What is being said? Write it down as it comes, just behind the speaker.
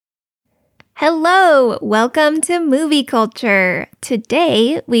Hello, welcome to Movie Culture.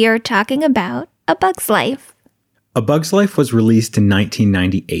 Today we are talking about A Bug's Life. A Bug's Life was released in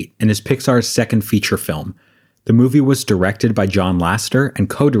 1998 and is Pixar's second feature film. The movie was directed by John Lasseter and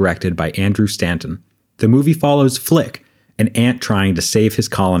co-directed by Andrew Stanton. The movie follows Flick, an ant trying to save his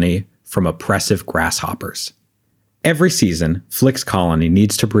colony from oppressive grasshoppers. Every season, Flick's colony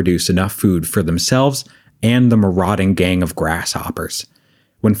needs to produce enough food for themselves and the marauding gang of grasshoppers.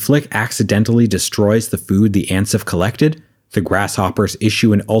 When Flick accidentally destroys the food the ants have collected, the grasshoppers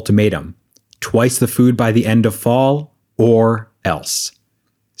issue an ultimatum: twice the food by the end of fall, or else.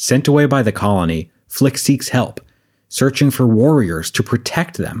 Sent away by the colony, Flick seeks help, searching for warriors to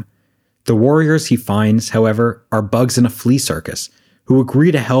protect them. The warriors he finds, however, are bugs in a flea circus, who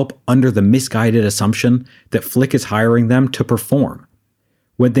agree to help under the misguided assumption that Flick is hiring them to perform.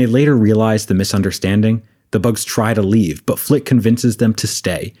 When they later realize the misunderstanding, the bugs try to leave, but Flick convinces them to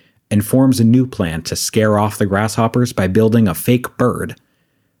stay and forms a new plan to scare off the grasshoppers by building a fake bird.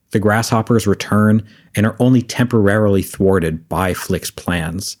 The grasshoppers return and are only temporarily thwarted by Flick's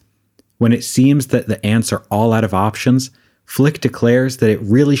plans. When it seems that the ants are all out of options, Flick declares that it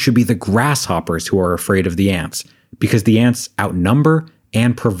really should be the grasshoppers who are afraid of the ants, because the ants outnumber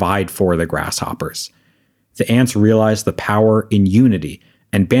and provide for the grasshoppers. The ants realize the power in unity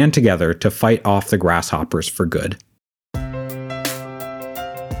and band together to fight off the grasshoppers for good.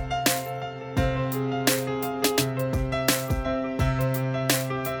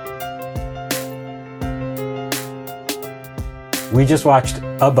 We just watched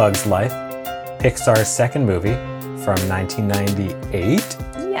A Bug's Life, Pixar's second movie from 1998.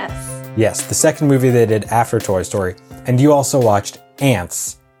 Yes. Yes, the second movie they did after Toy Story. And you also watched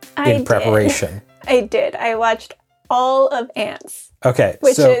Ants in preparation. I did. I watched all of Ants. Okay.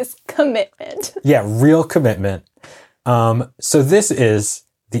 Which is commitment. Yeah, real commitment. So this is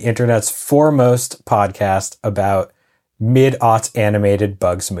the internet's foremost podcast about mid-aughts animated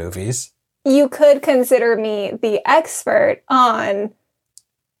Bugs movies. You could consider me the expert on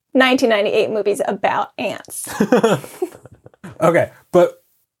 1998 movies about ants. Okay, but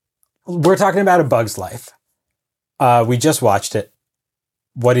we're talking about A Bug's Life. We just watched it.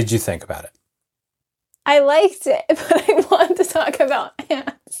 What did you think about it? I liked it, but I want to talk about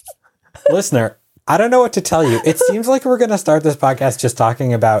ants. Listener, I don't know what to tell you. It seems like we're going to start this podcast just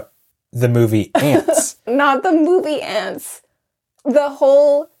talking about the movie Ants. Not the movie Ants. The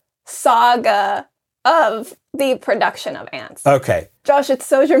whole saga of the production of Ants. Okay. Josh, it's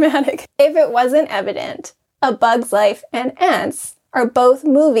so dramatic. If it wasn't evident, A Bug's Life and Ants are both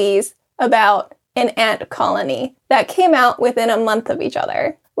movies about an ant colony that came out within a month of each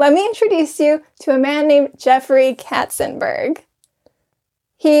other. Let me introduce you to a man named Jeffrey Katzenberg.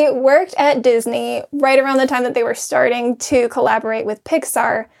 He worked at Disney right around the time that they were starting to collaborate with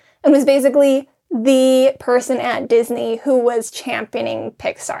Pixar and was basically the person at Disney who was championing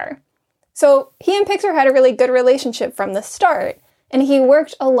Pixar. So he and Pixar had a really good relationship from the start, and he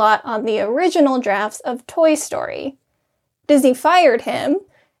worked a lot on the original drafts of Toy Story. Disney fired him.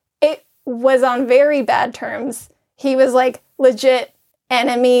 It was on very bad terms. He was like legit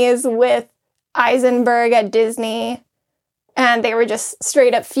enemies with Eisenberg at Disney, and they were just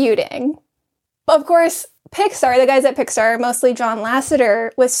straight up feuding. Of course, Pixar, the guys at Pixar, mostly John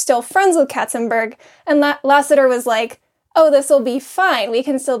Lasseter, was still friends with Katzenberg, and Lasseter was like, oh, this will be fine. We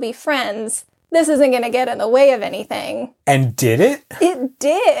can still be friends. This isn't going to get in the way of anything. And did it? It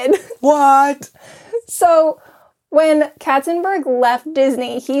did. What? So when Katzenberg left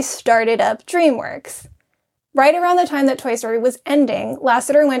Disney, he started up DreamWorks. Right around the time that Toy Story was ending,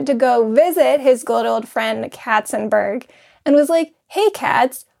 Lasseter went to go visit his good old friend Katzenberg and was like, hey,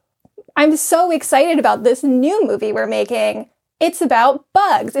 Katz, I'm so excited about this new movie we're making. It's about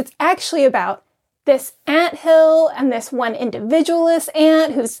bugs. It's actually about this anthill and this one individualist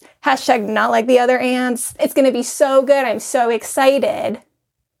ant who's hashtag not like the other ants. It's going to be so good. I'm so excited.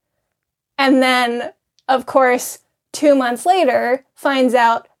 And then, of course, 2 months later, finds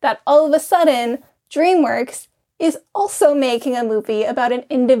out that all of a sudden, DreamWorks is also making a movie about an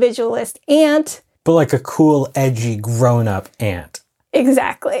individualist ant. But like a cool, edgy, grown-up ant.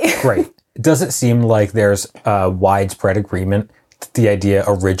 Exactly. Great. Does it seem like there's widespread agreement that the idea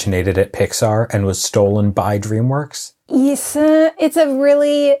originated at Pixar and was stolen by DreamWorks? Yes, it's a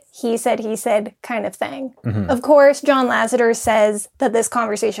really he said kind of thing. Mm-hmm. Of course, John Lasseter says that this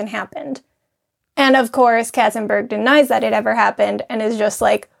conversation happened. And of course, Katzenberg denies that it ever happened and is just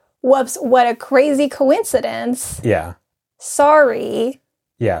like, whoops, what a crazy coincidence. Yeah. Sorry.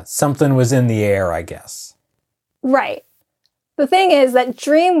 Yeah, something was in the air, I guess. Right. The thing is that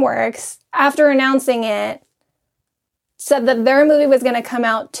DreamWorks, after announcing it, said that their movie was going to come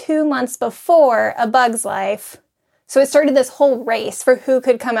out 2 months before A Bug's Life. So it started this whole race for who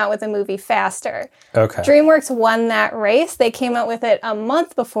could come out with a movie faster. Okay. DreamWorks won that race. They came out with it a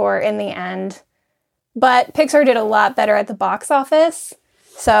month before in the end. But Pixar did a lot better at the box office.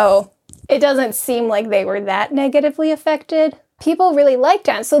 So it doesn't seem like they were that negatively affected. People really liked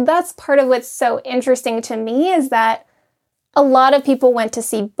Ants. So that's part of what's so interesting to me, is that a lot of people went to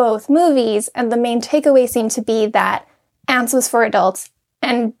see both movies, and the main takeaway seemed to be that Ants was for adults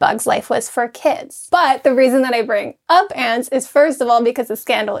and Bug's Life was for kids. But the reason that I bring up Ants is, first of all, because the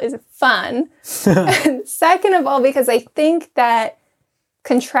scandal is fun. And second of all, because I think that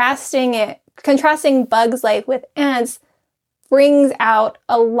contrasting Bug's Life with Ants brings out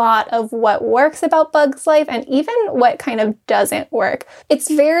a lot of what works about Bug's Life and even what kind of doesn't work. It's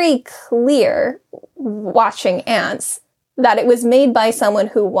very clear watching Ants that it was made by someone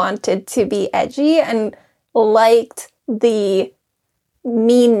who wanted to be edgy and liked the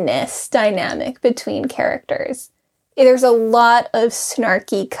meanness dynamic between characters. There's a lot of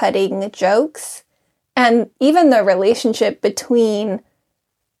snarky, cutting jokes, and even the relationship between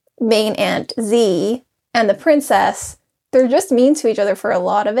main aunt Z and the princess, they're just mean to each other for a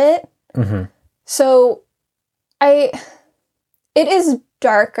lot of it. Mm-hmm. So it is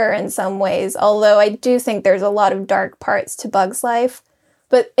darker in some ways, although I do think there's a lot of dark parts to Bug's Life.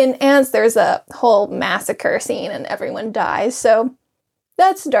 But in Ants, there's a whole massacre scene and everyone dies, so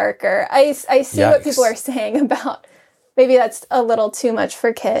that's darker. I see what people are saying about maybe that's a little too much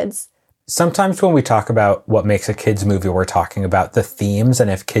for kids. Sometimes when we talk about what makes a kid's movie, we're talking about the themes and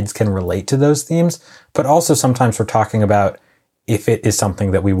if kids can relate to those themes, but also sometimes we're talking about if it is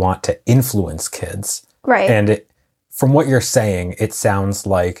something that we want to influence kids. Right. And from what you're saying, it sounds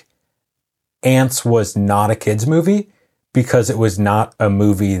like Ants was not a kid's movie because it was not a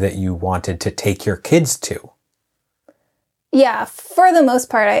movie that you wanted to take your kids to. Yeah, for the most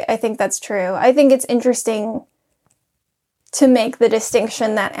part, I think that's true. I think it's interesting to make the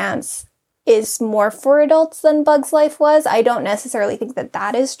distinction that Ants is more for adults than Bug's Life was. I don't necessarily think that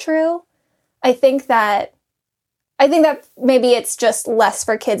that is true. I think that maybe it's just less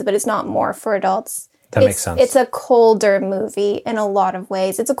for kids, but it's not more for adults. That makes sense. It's a colder movie in a lot of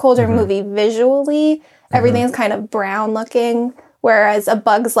ways. It's a colder movie visually. Everything's kind of brown looking, whereas A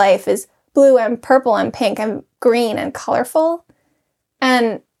Bug's Life is blue and purple and pink and green and colorful.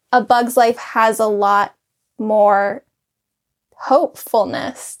 And A Bug's Life has a lot more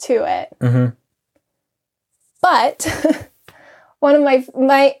hopefulness to it. Mm-hmm. But one of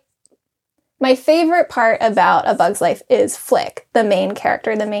my favorite part about A Bug's Life is Flick, the main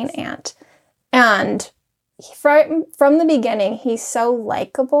character, the main ant. And from the beginning, he's so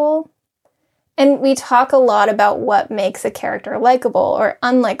likable. And we talk a lot about what makes a character likable or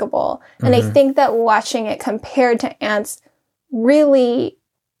unlikable. And I think that watching it compared to Ants really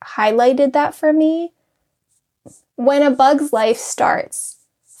highlighted that for me. When A Bug's Life starts,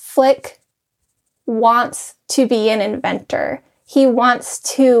 Flick wants to be an inventor. He wants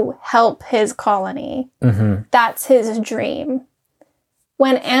to help his colony. Mm-hmm. That's his dream.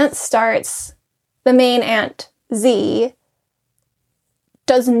 When Ants starts, the main ant, Z,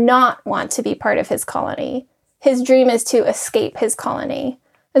 does not want to be part of his colony. His dream is to escape his colony.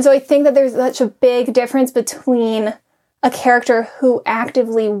 And so I think that there's such a big difference between a character who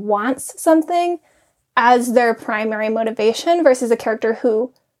actively wants something as their primary motivation versus a character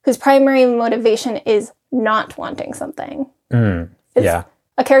whose primary motivation is not wanting something. Yeah.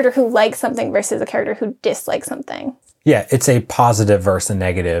 A character who likes something versus a character who dislikes something. Yeah, it's a positive versus a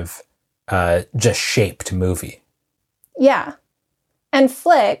negative, just shaped movie. Yeah. And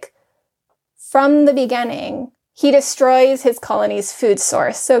Flick, from the beginning, he destroys his colony's food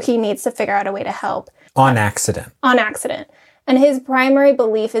source, so he needs to figure out a way to help. On accident. On accident. And his primary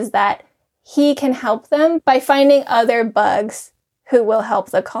belief is that he can help them by finding other bugs who will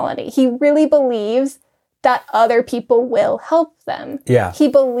help the colony. He really believes that other people will help them. Yeah. He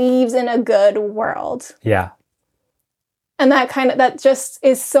believes in a good world. Yeah. And that just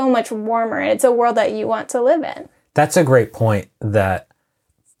is so much warmer, and it's a world that you want to live in. That's a great point, that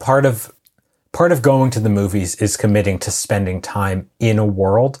part of going to the movies is committing to spending time in a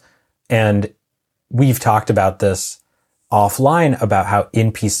world. And we've talked about this offline about how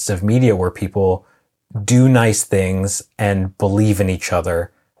in pieces of media where people do nice things and believe in each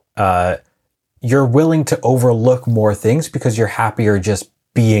other, you're willing to overlook more things because you're happier just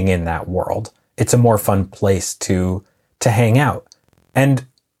being in that world. It's a more fun place to hang out. And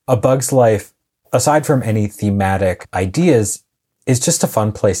A Bug's Life, aside from any thematic ideas, is just a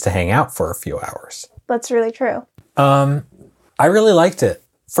fun place to hang out for a few hours. That's really true. I really liked it.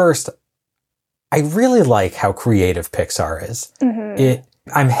 First, I really like how creative Pixar is.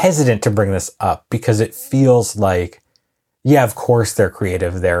 I'm hesitant to bring this up because it feels like, yeah, of course they're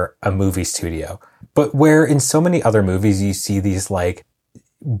creative. They're a movie studio. But where in so many other movies you see these like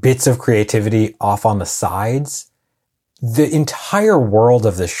bits of creativity off on the sides, the entire world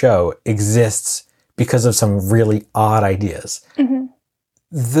of the show exists because of some really odd ideas.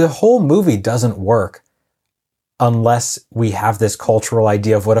 The whole movie doesn't work unless we have this cultural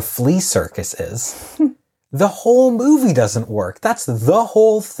idea of what a flea circus is. The whole movie doesn't work. That's the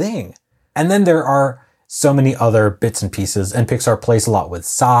whole thing. And then there are so many other bits and pieces, and Pixar plays a lot with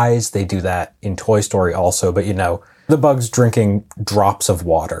size. They do that in Toy Story also, but the bugs drinking drops of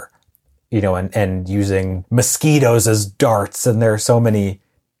water, and using mosquitoes as darts. And there are so many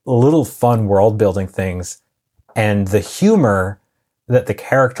little fun world building things. And the humor that the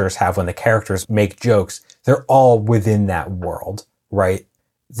characters have when the characters make jokes, they're all within that world, right?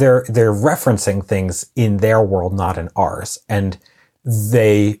 They're referencing things in their world, not in ours. And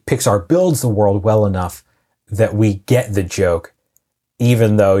Pixar builds the world well enough that we get the joke,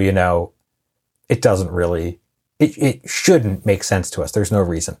 even though, it doesn't really, it shouldn't make sense to us. There's no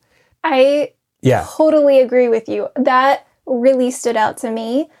reason. I totally agree with you. That really stood out to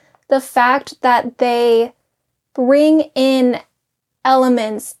me. The fact that they bring in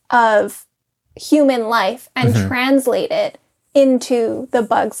elements of human life and translate it into the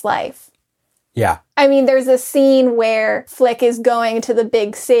bug's life. Yeah. I mean, there's a scene where Flick is going to the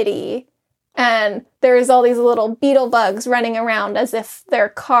big city and there's all these little beetle bugs running around as if they're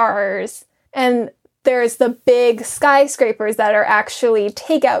cars. And there's the big skyscrapers that are actually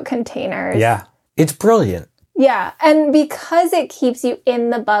takeout containers. Yeah. It's brilliant. Yeah. And because it keeps you in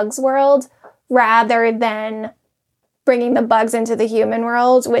the bugs world rather than bringing the bugs into the human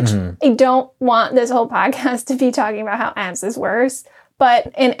world, which I don't want this whole podcast to be talking about how Ants is worse.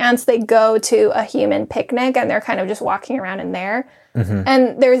 But in Ants, they go to a human picnic and they're kind of just walking around in there.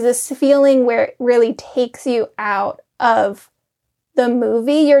 And there's this feeling where it really takes you out of the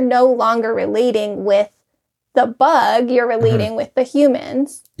movie. You're no longer relating with the bug. You're relating with the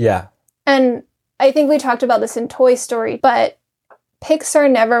humans. Yeah. And I think we talked about this in Toy Story, but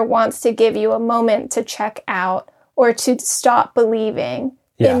Pixar never wants to give you a moment to check out or to stop believing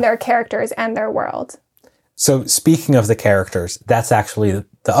in their characters and their world. So speaking of the characters, that's actually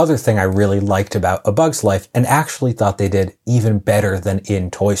the other thing I really liked about A Bug's Life and actually thought they did even better than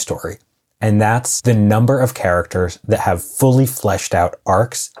in Toy Story. And that's the number of characters that have fully fleshed out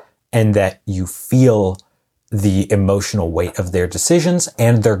arcs and that you feel the emotional weight of their decisions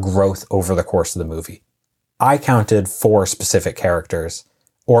and their growth over the course of the movie. I counted 4 specific characters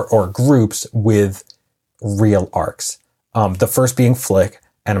or groups with real arcs. The first being Flick,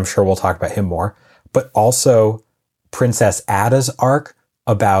 and I'm sure we'll talk about him more, but also Princess Ada's arc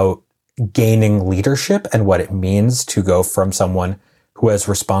about gaining leadership and what it means to go from someone who has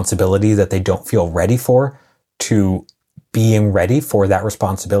responsibility that they don't feel ready for to being ready for that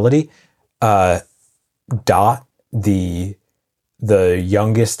responsibility. Dot, the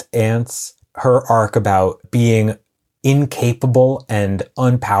youngest Ants, her arc about being incapable and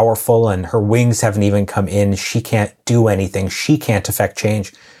unpowerful and her wings haven't even come in. She can't do anything. She can't affect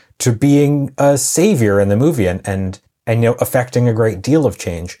change, to being a savior in the movie and affecting a great deal of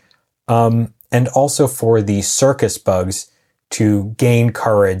change. And also for the circus bugs to gain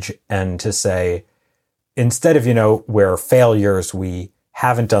courage and to say, instead of, we're failures, we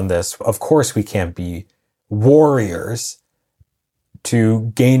haven't done this, of course we can't be warriors,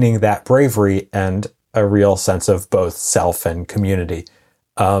 to gaining that bravery and a real sense of both self and community.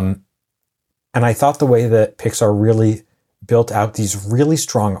 And I thought the way that Pixar really built out these really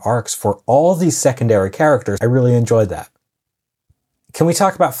strong arcs for all these secondary characters, I really enjoyed that. Can we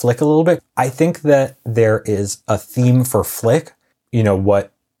talk about Flick a little bit? I think that there is a theme for Flick,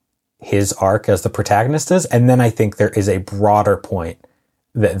 what his arc as the protagonist is. And then I think there is a broader point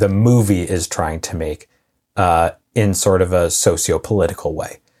that the movie is trying to make in sort of a socio-political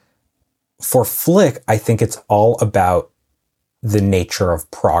way. For Flick, I think it's all about the nature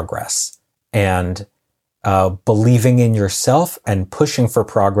of progress and believing in yourself and pushing for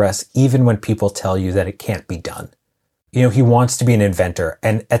progress even when people tell you that it can't be done. He wants to be an inventor.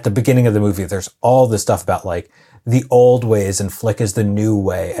 And at the beginning of the movie, there's all this stuff about like the old ways and Flick is the new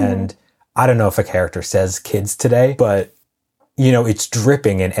way. And I don't know if a character says kids today, but it's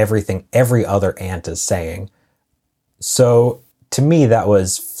dripping in everything every other ant is saying. So to me, that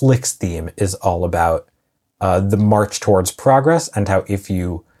was Flick's theme, is all about the march towards progress and how if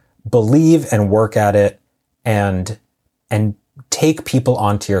you believe and work at it and take people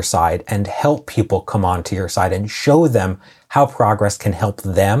onto your side and help people come onto your side and show them how progress can help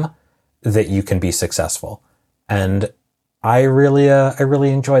them, that you can be successful. And I really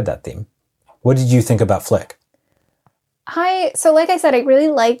enjoyed that theme. What did you think about Flick? So like I said, I really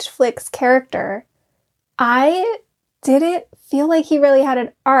liked Flick's character. I didn't feel like he really had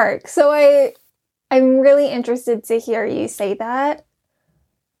an arc. So I'm really interested to hear you say that.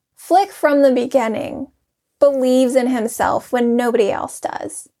 Flick, from the beginning, believes in himself when nobody else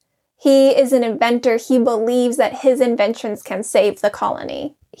does. He is an inventor. He believes that his inventions can save the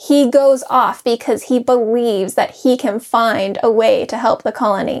colony. He goes off because he believes that he can find a way to help the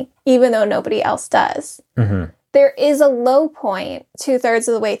colony, even though nobody else does. Mm-hmm. There is a low point 2/3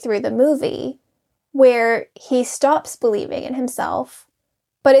 of the way through the movie where he stops believing in himself,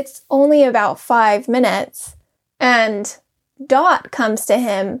 but it's only about 5 minutes, and Dot comes to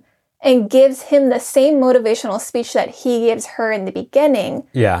him and gives him the same motivational speech that he gives her in the beginning.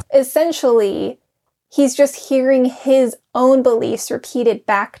 Yeah. Essentially, he's just hearing his own beliefs repeated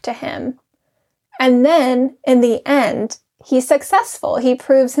back to him. And then, in the end, he's successful. He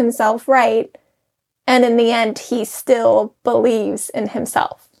proves himself right. And in the end, he still believes in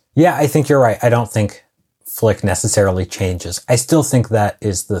himself. Yeah, I think you're right. I don't think Flick necessarily changes. I still think that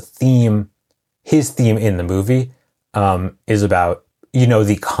is the theme. His theme in the movie is about,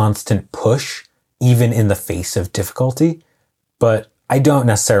 the constant push, even in the face of difficulty. But I don't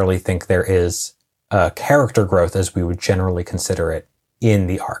necessarily think there is character growth as we would generally consider it in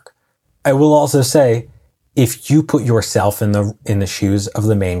the arc. I will also say, if you put yourself in the shoes of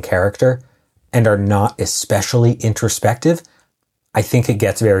the main character and are not especially introspective, I think it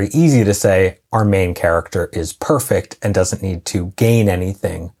gets very easy to say our main character is perfect and doesn't need to gain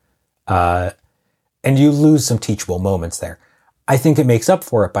anything. And you lose some teachable moments there. I think it makes up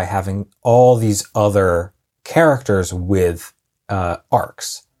for it by having all these other characters with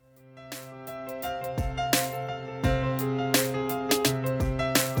arcs.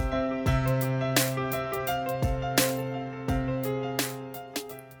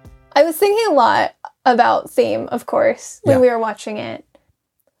 I was thinking a lot about theme, of course, when we were watching it.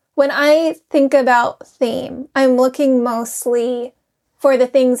 When I think about theme, I'm looking mostly for the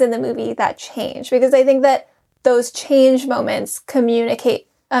things in the movie that change, because I think that those change moments communicate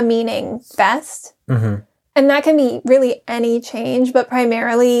a meaning best. Mm-hmm. And that can be really any change, but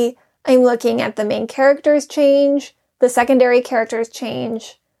primarily I'm looking at the main characters change, the secondary characters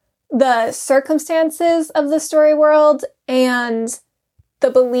change, the circumstances of the story world, and the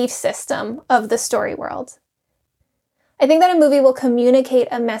belief system of the story world. I think that a movie will communicate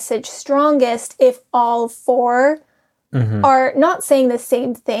a message strongest if all four are not saying the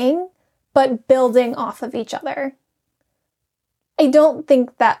same thing, but building off of each other. I don't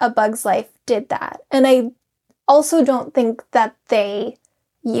think that A Bug's Life did that. And I also don't think that they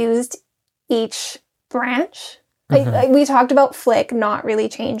used each branch. We talked about Flick not really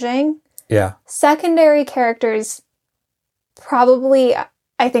changing. Yeah. Secondary characters probably,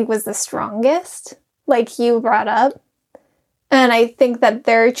 I think, was the strongest, like you brought up. And I think that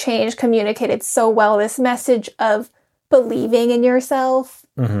their change communicated so well this message of believing in yourself.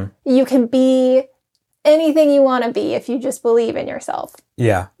 You can be anything you want to be if you just believe in yourself.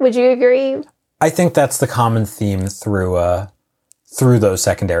 Yeah. Would you agree? I think that's the common theme through those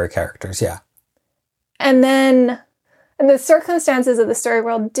secondary characters, yeah. And the circumstances of the story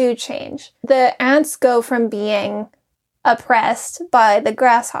world do change. The ants go from being oppressed by the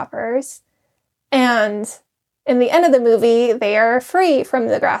grasshoppers, and in the end of the movie, they are free from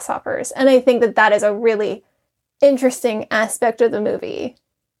the grasshoppers. And I think that that is a really interesting aspect of the movie.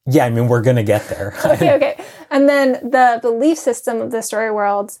 Yeah, I mean, we're going to get there. Okay. And then the belief system of the story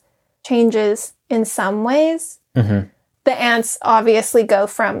world changes in some ways. The ants obviously go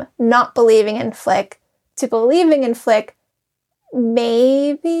from not believing in Flick to believing in Flick.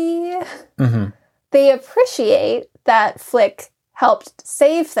 Maybe they appreciate that Flick helped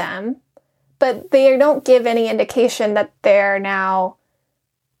save them, but they don't give any indication that they're now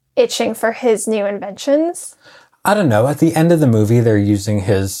itching for his new inventions. I don't know. At the end of the movie, they're using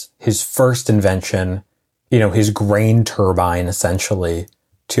his first invention, his grain turbine, essentially,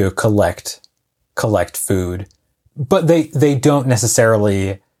 to collect food. But they don't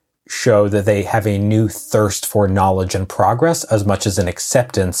necessarily show that they have a new thirst for knowledge and progress as much as an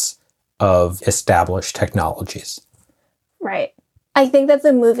acceptance of established technologies. Right. I think that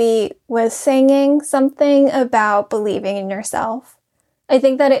the movie was saying something about believing in yourself. I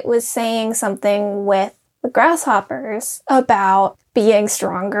think that it was saying something with the grasshoppers about being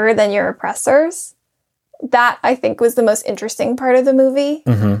stronger than your oppressors. That, I think, was the most interesting part of the movie.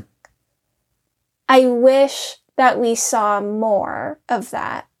 I wish that we saw more of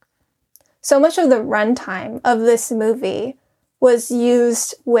that. So much of the runtime of this movie was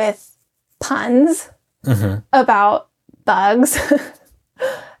used with puns about bugs.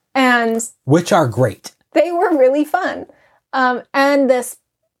 And which are great. They were really fun. And this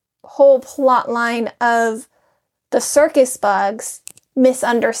whole plot line of the circus bugs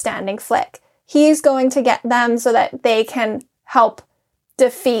misunderstanding Flick. He's going to get them so that they can help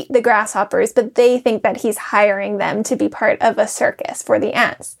defeat the grasshoppers, but they think that he's hiring them to be part of a circus for the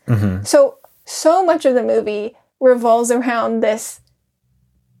ants. So much of the movie revolves around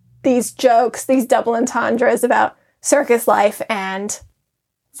these jokes, these double entendres about circus life and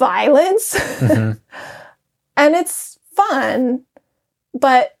violence. And it's fun,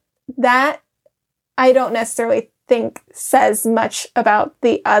 but that I don't necessarily think says much about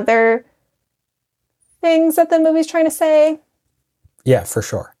the other things that the movie's trying to say. Yeah, for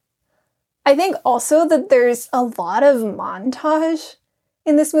sure. I think also that there's a lot of montage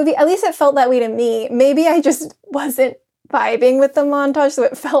in this movie. At least it felt that way to me. Maybe I just wasn't vibing with the montage, so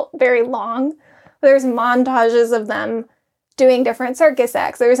it felt very long. There's montages of them doing different circus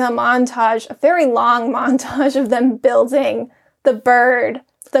acts. There's a very long montage of them building the bird,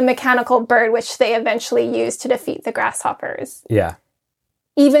 the mechanical bird, which they eventually use to defeat the grasshoppers. Yeah.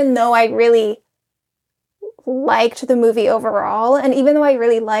 Even though I really liked the movie overall, and even though I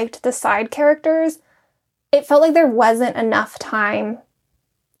really liked the side characters, it felt like there wasn't enough time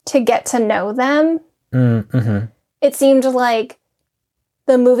to get to know them. It seemed like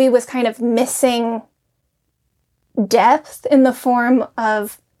the movie was kind of missing depth in the form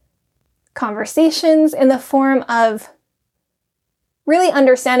of conversations, in the form of really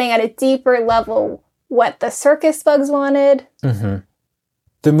understanding at a deeper level what the circus bugs wanted. The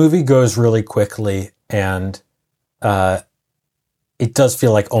movie goes really quickly, and it does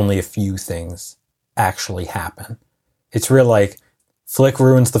feel like only a few things actually happen. It's real like Flick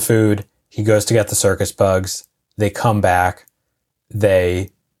ruins the food. He goes to get the circus bugs. They come back.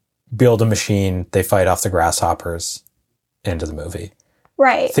 They build a machine. They fight off the grasshoppers. End of the movie.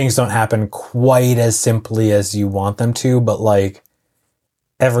 Right. Things don't happen quite as simply as you want them to, but like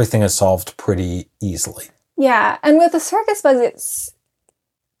everything is solved pretty easily. Yeah. And with the circus bugs,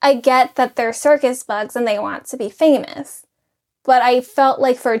 I get that they're circus bugs and they want to be famous. But I felt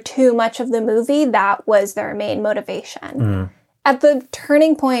like for too much of the movie, that was their main motivation. At the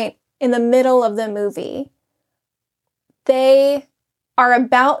turning point in the middle of the movie, they are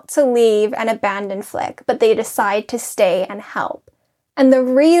about to leave and abandon Flick, but they decide to stay and help. And the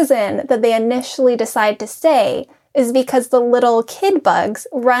reason that they initially decide to stay is because the little kid bugs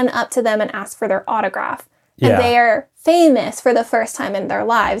run up to them and ask for their autograph. And they are famous for the first time in their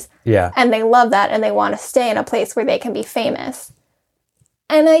lives. Yeah. And they love that, and they want to stay in a place where they can be famous.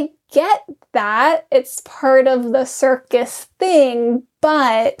 And I get that. It's part of the circus thing,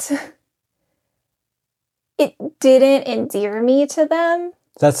 but it didn't endear me to them.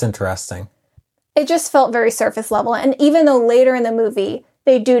 That's interesting. It just felt very surface level. And even though later in the movie,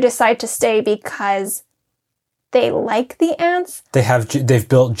 they do decide to stay because they like the ants. They've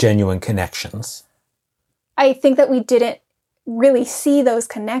built genuine connections. I think that we didn't really see those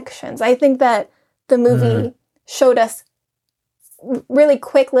connections. I think that the movie showed us really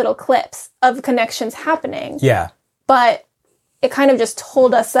quick little clips of connections happening. Yeah. But it kind of just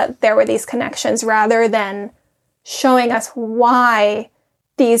told us that there were these connections rather than showing us why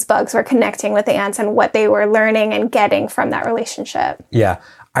these bugs were connecting with the ants and what they were learning and getting from that relationship. Yeah.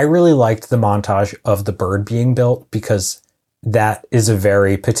 I really liked the montage of the bird being built because that is a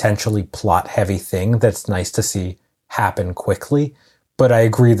very potentially plot-heavy thing that's nice to see happen quickly. But I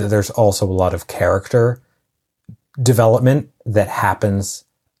agree that there's also a lot of character development that happens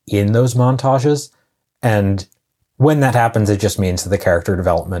in those montages. And when that happens, it just means that the character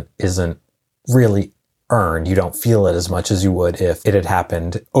development isn't really earned. You don't feel it as much as you would if it had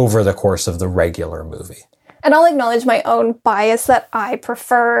happened over the course of the regular movie. And I'll acknowledge my own bias that I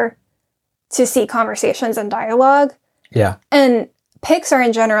prefer to see conversations and dialogue. Yeah. And Pixar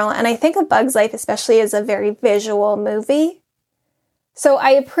in general, and I think A Bug's Life especially, is a very visual movie. So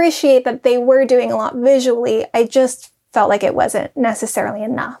I appreciate that they were doing a lot visually. I just felt like it wasn't necessarily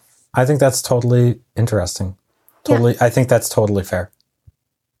enough. I think that's totally interesting. Totally. Yeah. I think that's totally fair.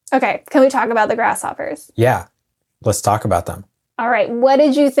 Okay. Can we talk about the grasshoppers? Yeah. Let's talk about them. All right. What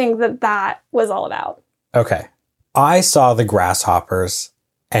did you think that was all about? Okay. I saw the grasshoppers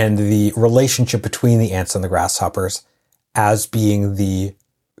and the relationship between the ants and the grasshoppers as being the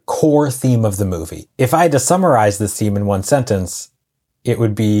core theme of the movie. If I had to summarize this theme in one sentence, it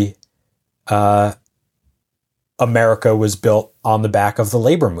would be America was built on the back of the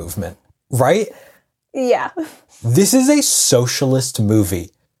labor movement, right? Yeah. This is a socialist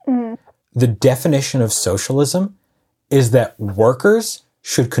movie. The definition of socialism is that workers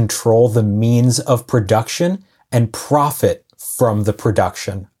should control the means of production and profit from the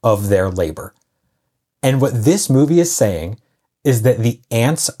production of their labor. And what this movie is saying is that the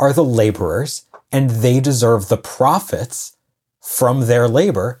ants are the laborers and they deserve the profits from their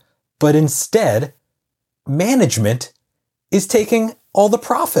labor, but instead, management is taking all the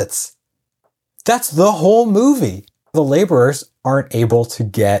profits. That's the whole movie. The laborers aren't able to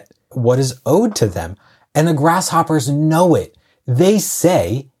get what is owed to them, and the grasshoppers know it. They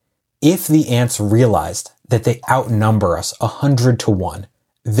say, if the ants realized that they outnumber us 100 to 1,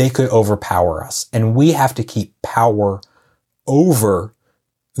 they could overpower us, and we have to keep power over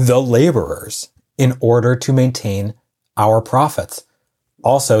the laborers in order to maintain our profits.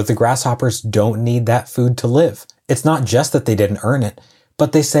 Also, the grasshoppers don't need that food to live. It's not just that they didn't earn it,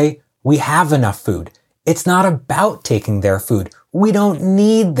 but they say, we have enough food. It's not about taking their food. We don't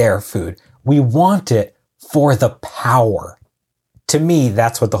need their food. We want it for the power. To me,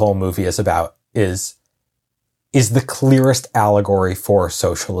 that's what the whole movie is about, is the clearest allegory for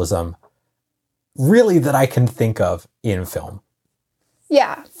socialism, really, that I can think of in film.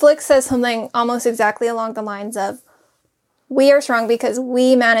 Yeah, Flick says something almost exactly along the lines of, we are strong because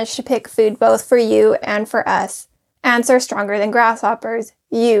we managed to pick food both for you and for us. Ants are stronger than grasshoppers.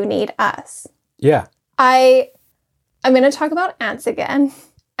 You need us. Yeah. I'm going to talk about ants again.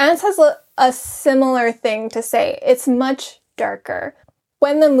 Ants has a similar thing to say. It's much darker.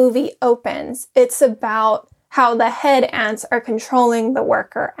 When the movie opens, it's about how the head ants are controlling the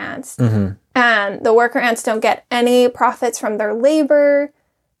worker ants. Mm-hmm. And the worker ants don't get any profits from their labor.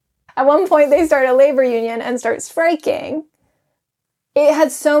 At one point, they start a labor union and start striking. It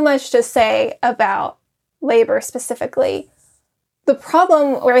had so much to say about labor specifically. The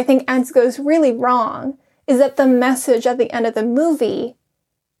problem where I think Ants goes really wrong is that the message at the end of the movie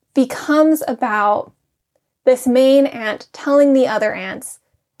becomes about this main ant telling the other ants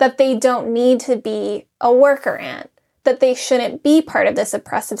that they don't need to be a worker ant, that they shouldn't be part of this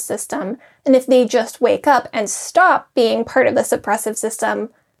oppressive system, and if they just wake up and stop being part of this oppressive system,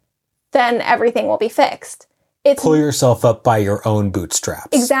 then everything will be fixed. Pull yourself up by your own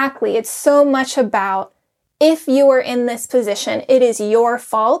bootstraps. Exactly. It's so much about, if you are in this position, it is your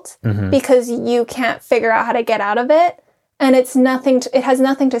fault because you can't figure out how to get out of it. And it has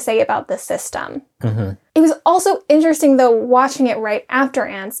nothing to say about the system. Mm-hmm. It was also interesting, though, watching it right after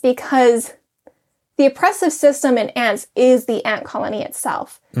Ants, because the oppressive system in Ants is the ant colony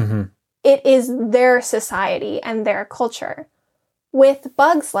itself. Mm-hmm. It is their society and their culture. With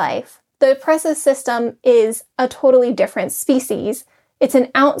Bug's Life, the oppressive system is a totally different species. It's an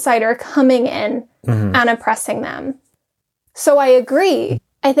outsider coming in and oppressing them. So I agree.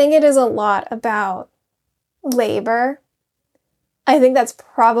 I think it is a lot about labor. I think that's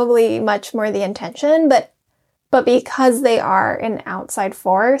probably much more the intention, but because they are an outside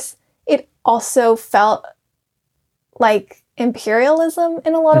force, it also felt like imperialism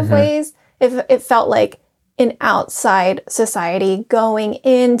in a lot of ways. It felt like an outside society going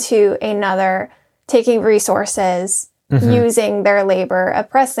into another, taking resources, using their labor,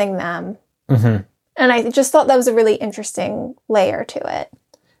 oppressing them. Mm-hmm. And I just thought that was a really interesting layer to it.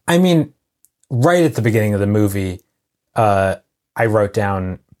 I mean, right at the beginning of the movie, I wrote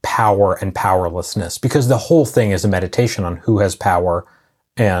down power and powerlessness, because the whole thing is a meditation on who has power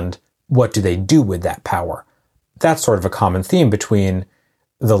and what do they do with that power. That's sort of a common theme between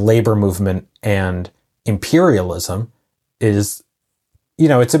the labor movement and imperialism is,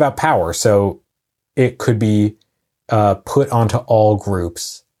 it's about power. So it could be put onto all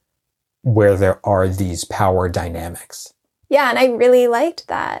groups where there are these power dynamics. Yeah, and I really liked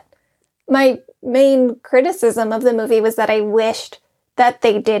that. My main criticism of the movie was that I wished that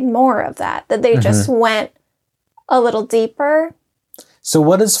they did more of that they just went a little deeper. So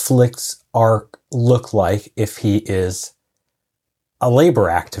what does Flick's arc look like if he is a labor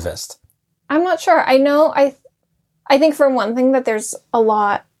activist? I'm not sure. I think for one thing that there's a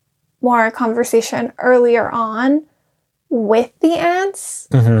lot more conversation earlier on with the ants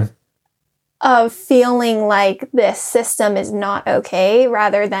of feeling like this system is not okay,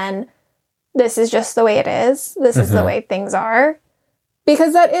 rather than this is just the way it is. This is the way things are.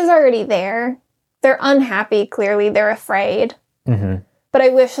 Because that is already there. They're unhappy, clearly. They're afraid. But I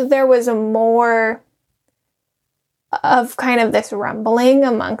wish there was a more of kind of this rumbling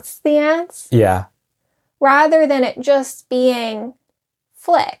amongst the ants. Yeah. Rather than it just being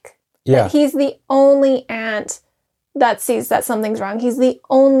Flick. Yeah. That he's the only ant that sees that something's wrong. He's the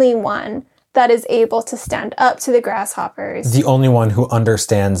only one that is able to stand up to the grasshoppers. The only one who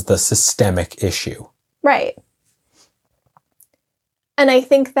understands the systemic issue. Right. And I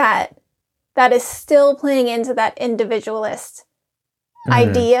think that is still playing into that individualist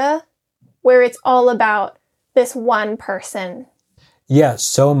idea where it's all about this one person. Yeah,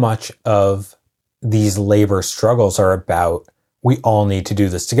 so much of these labor struggles are about, we all need to do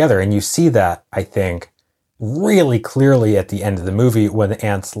this together. And you see that, I think, really clearly at the end of the movie when the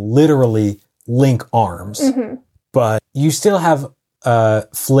ants literally link arms. Mm-hmm. But you still have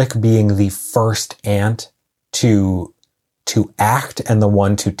Flick being the first ant to act and the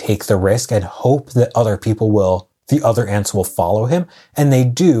one to take the risk and hope that the other ants will follow him. And they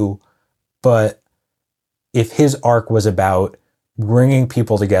do. But if his arc was about bringing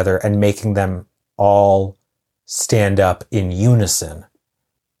people together and making them all stand up in unison,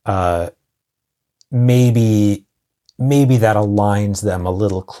 maybe that aligns them a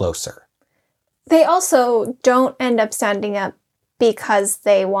little closer. They also don't end up standing up because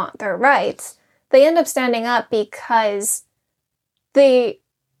they want their rights. They end up standing up because they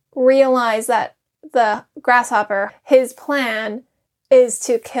realize that the grasshopper, his plan is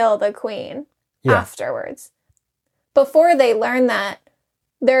to kill the queen afterwards. Before they learn that,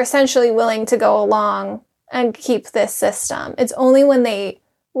 they're essentially willing to go along and keep this system. It's only when they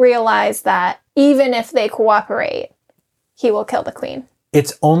realize that even if they cooperate, he will kill the queen.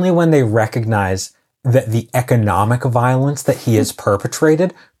 It's only when they recognize that the economic violence that he has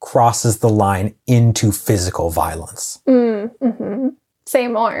perpetrated crosses the line into physical violence. Mm-hmm. Say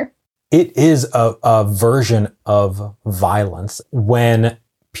more. It is a version of violence when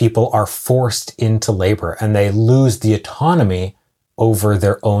people are forced into labor and they lose the autonomy over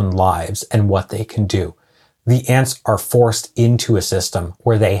their own lives and what they can do. The ants are forced into a system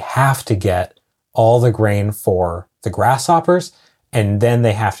where they have to get all the grain for the grasshoppers, and then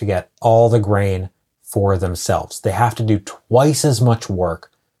they have to get all the grain for themselves. They have to do twice as much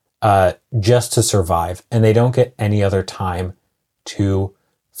work just to survive, and they don't get any other time to,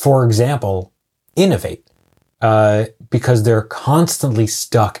 for example, innovate, because they're constantly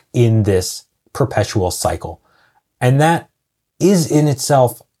stuck in this perpetual cycle. And that is in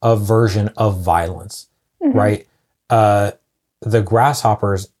itself a version of violence, right? The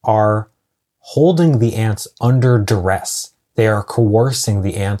grasshoppers are holding the ants under duress. They are coercing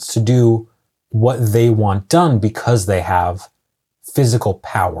the ants to do what they want done because they have physical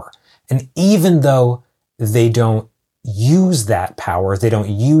power. And even though they don't use that power, they don't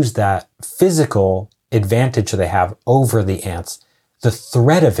use that physical advantage they have over the ants, the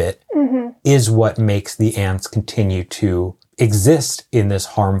threat of it is what makes the ants continue to exist in this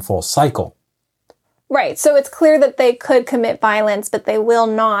harmful cycle. Right. So it's clear that they could commit violence, but they will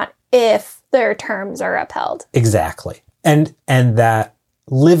not if their terms are upheld. Exactly. And that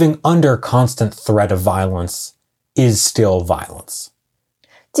living under constant threat of violence is still violence.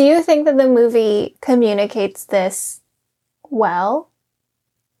 Do you think that the movie communicates this well?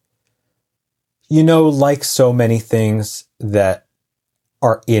 You know, like so many things that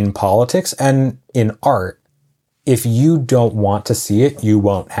are in politics and in art, if you don't want to see it, you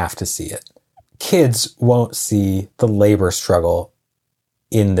won't have to see it. Kids won't see the labor struggle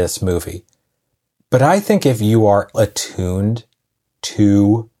in this movie. But I think if you are attuned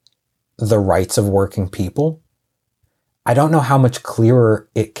to the rights of working people, I don't know how much clearer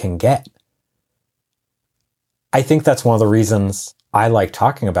it can get. I think that's one of the reasons I like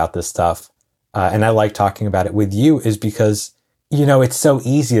talking about this stuff, and I like talking about it with you, is because, you know, it's so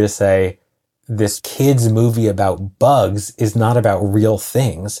easy to say this kid's movie about bugs is not about real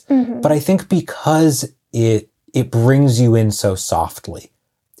things. But I think because it brings you in so softly,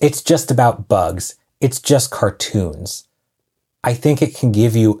 it's just about bugs. It's just cartoons. I think it can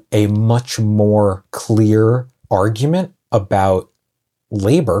give you a much more clear argument about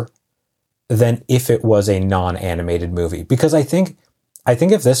labor than if it was a non-animated movie. Because I think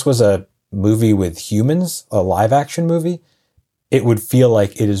if this was a movie with humans, a live action movie, it would feel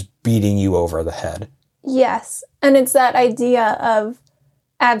like it is beating you over the head. Yes. And it's that idea of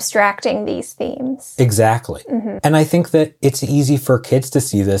abstracting these themes. Exactly. And I think that it's easy for kids to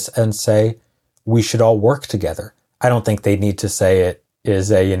see this and say, we should all work together. I don't think they need to say it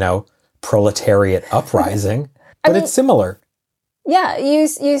is a, proletariat uprising, but it's similar. Yeah, you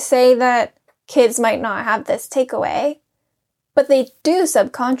say that kids might not have this takeaway, but they do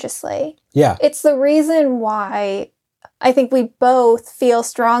subconsciously. Yeah. It's the reason why I think we both feel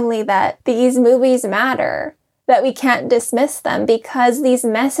strongly that these movies matter, that we can't dismiss them, because these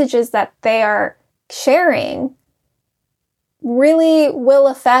messages that they are sharing really will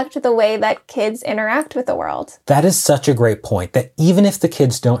affect the way that kids interact with the world. That is such a great point, that even if the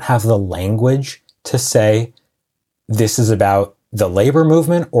kids don't have the language to say, this is about the labor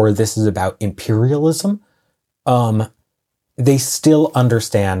movement or this is about imperialism, they still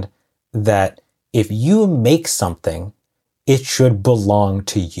understand that if you make something it should belong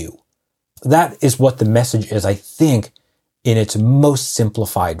to you. That is what the message is, I think, in its most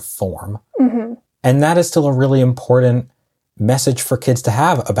simplified form. Mm-hmm. And that is still a really important message for kids to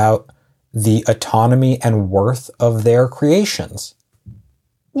have about the autonomy and worth of their creations.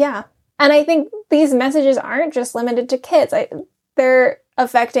 Yeah. And I think these messages aren't just limited to kids. They're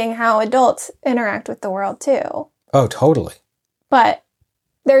affecting how adults interact with the world too. Oh, totally. But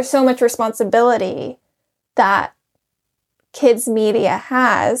there's so much responsibility that kids media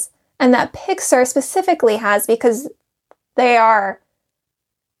has, and that Pixar specifically has, because they are,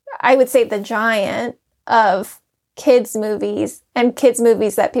 I would say, the giant of kids movies, and kids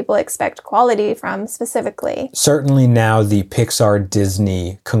movies that people expect quality from specifically. Certainly now the Pixar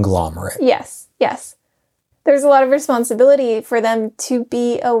Disney conglomerate. Yes, yes. There's a lot of responsibility for them to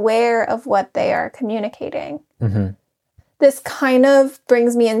be aware of what they are communicating. Mm-hmm. This kind of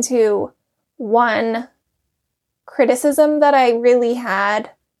brings me into one criticism that I really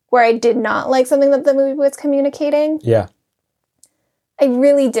had where I did not like something that the movie was communicating. Yeah. I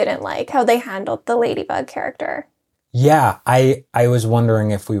really didn't like how they handled the Ladybug character. Yeah, I was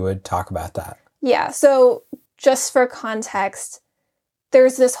wondering if we would talk about that. Yeah, so just for context,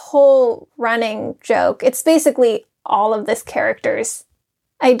 there's this whole running joke. It's basically all of this character's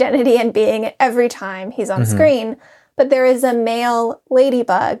identity and being every time he's on screen. But there is a male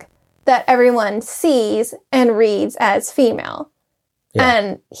ladybug that everyone sees and reads as female. Yeah.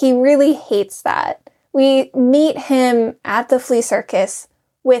 And he really hates that. We meet him at the flea circus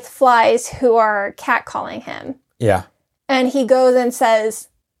with flies who are catcalling him. Yeah. And he goes and says,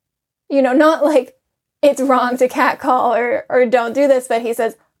 you know, not like it's wrong to catcall or don't do this, but he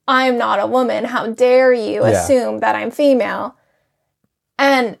says, I'm not a woman. How dare you assume that I'm female?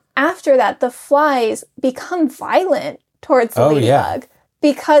 And after that, the flies become violent towards the ladybug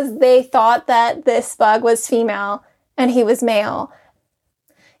because they thought that this bug was female and he was male.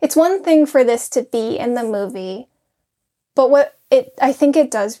 It's one thing for this to be in the movie, but what I think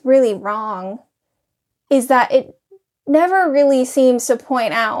it does really wrong is that it never really seems to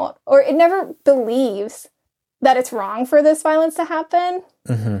point out, or it never believes that it's wrong for this violence to happen.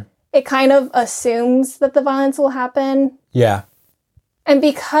 Mm-hmm. It kind of assumes that the violence will happen. Yeah. And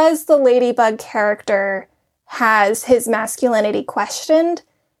because the Ladybug character has his masculinity questioned,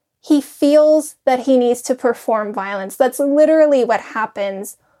 he feels that he needs to perform violence. That's literally what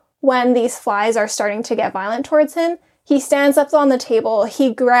happens when these flies are starting to get violent towards him. He stands up on the table,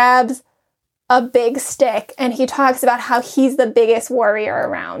 he grabs a big stick, and he talks about how he's the biggest warrior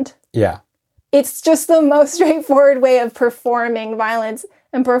around. Yeah. It's just the most straightforward way of performing violence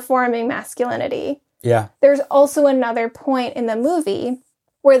and performing masculinity. Yeah. There's also another point in the movie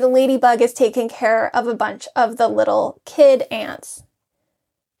where the ladybug is taking care of a bunch of the little kid ants.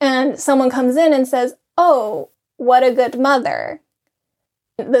 And someone comes in and says, oh, what a good mother.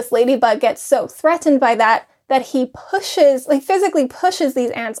 This ladybug gets so threatened by that he physically pushes these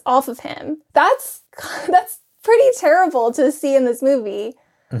ants off of him. That's pretty terrible to see in this movie.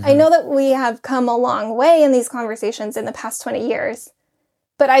 Mm-hmm. I know that we have come a long way in these conversations in the past 20 years,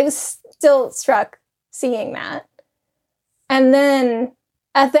 but I was still struck seeing that. And then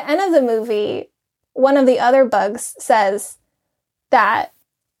at the end of the movie, one of the other bugs says that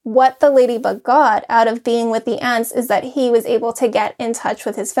what the ladybug got out of being with the ants is that he was able to get in touch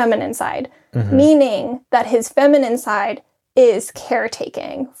with his feminine side, meaning that his feminine side is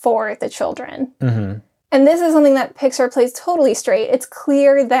caretaking for the children. Mm-hmm. And this is something that Pixar plays totally straight. It's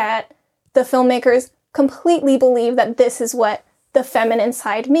clear that the filmmakers completely believe that this is what the feminine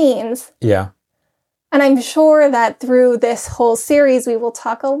side means. Yeah. And I'm sure that through this whole series, we will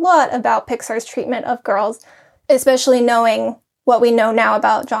talk a lot about Pixar's treatment of girls, especially knowing what we know now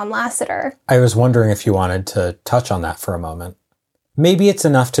about John Lasseter. I was wondering if you wanted to touch on that for a moment. Maybe it's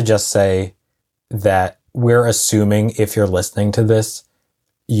enough to just say that we're assuming if you're listening to this,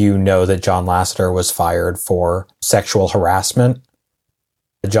 you know that John Lasseter was fired for sexual harassment.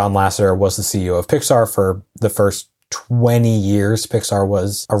 John Lasseter was the CEO of Pixar for the first 20 years Pixar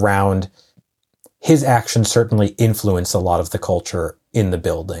was around. His actions certainly influenced a lot of the culture in the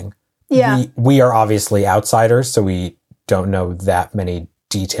building. Yeah. We are obviously outsiders, so we don't know that many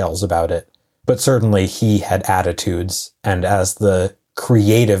details about it. But certainly he had attitudes, and as the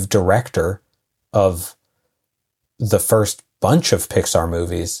creative director of the first bunch of Pixar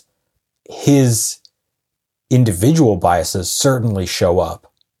movies, his individual biases certainly show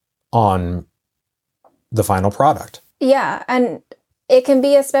up on the final product. Yeah, and it can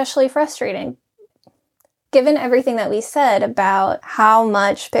be especially frustrating. Given everything that we said about how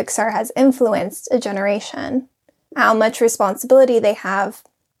much Pixar has influenced a generation, how much responsibility they have,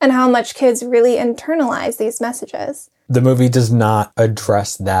 and how much kids really internalize these messages. the movie does not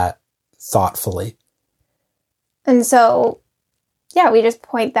address that thoughtfully. And so, yeah, we just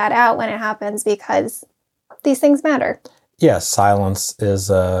point that out when it happens because these things matter. Yeah, silence is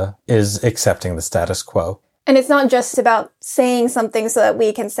accepting the status quo. And it's not just about saying something so that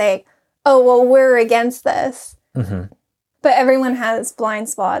we can say, oh, well, we're against this. Mm-hmm. But everyone has blind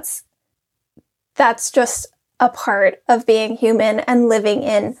spots. That's just a part of being human and living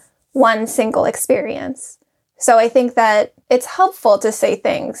in one single experience. So I think that it's helpful to say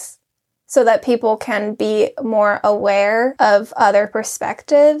things so that people can be more aware of other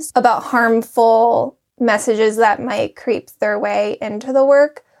perspectives about harmful messages that might creep their way into the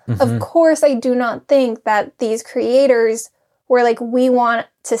work. Mm-hmm. Of course, I do not think that these creators were like, we want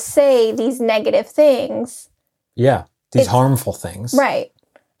to say these negative things. Yeah, these harmful things. Right.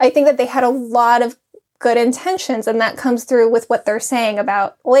 I think that they had a lot of good intentions, and that comes through with what they're saying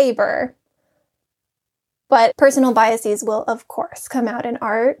about labor. But personal biases will, of course, come out in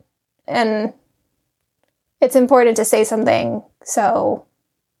art. And it's important to say something so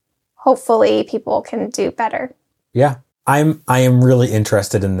hopefully people can do better. Yeah. I am really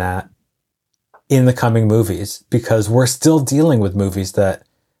interested in that in the coming movies, because we're still dealing with movies that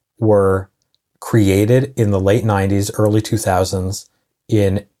were created in the late 90s, early 2000s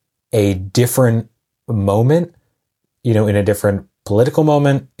in a different moment, in a different political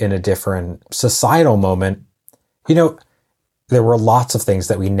moment, in a different societal moment. There were lots of things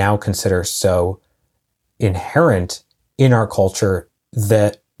that we now consider so inherent in our culture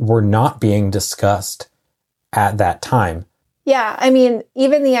that were not being discussed at that time. Yeah, I mean,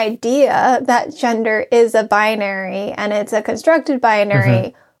 even the idea that gender is a binary and it's a constructed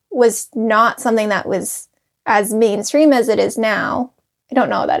binary was not something that was as mainstream as it is now. I don't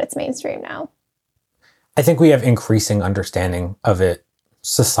know that it's mainstream now. I think we have increasing understanding of it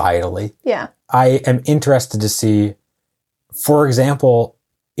societally. Yeah. I am interested to see, for example,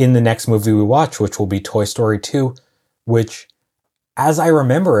 in the next movie we watch, which will be Toy Story 2, which, as I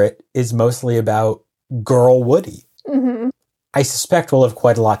remember it, is mostly about girl Woody. Mm-hmm. I suspect we'll have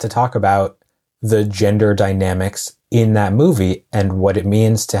quite a lot to talk about the gender dynamics in that movie and what it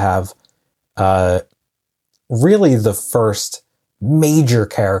means to have really the first major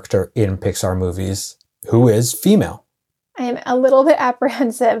character in Pixar movies who is female. I'm a little bit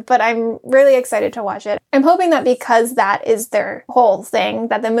apprehensive, but I'm really excited to watch it. I'm hoping that because that is their whole thing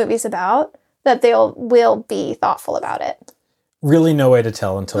that the movie's about, that will be thoughtful about it. Really no way to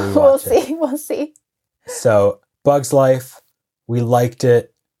tell until we watch it. We'll see. So, Bug's Life, we liked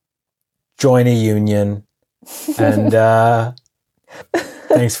it. Join a union. And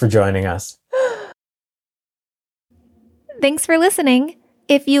thanks for joining us. Thanks for listening.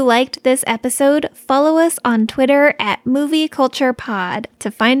 If you liked this episode, follow us on Twitter at Movie Culture Pod to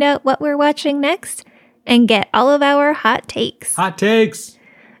find out what we're watching next and get all of our hot takes. Hot takes!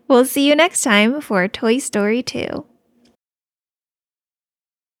 We'll see you next time for Toy Story 2.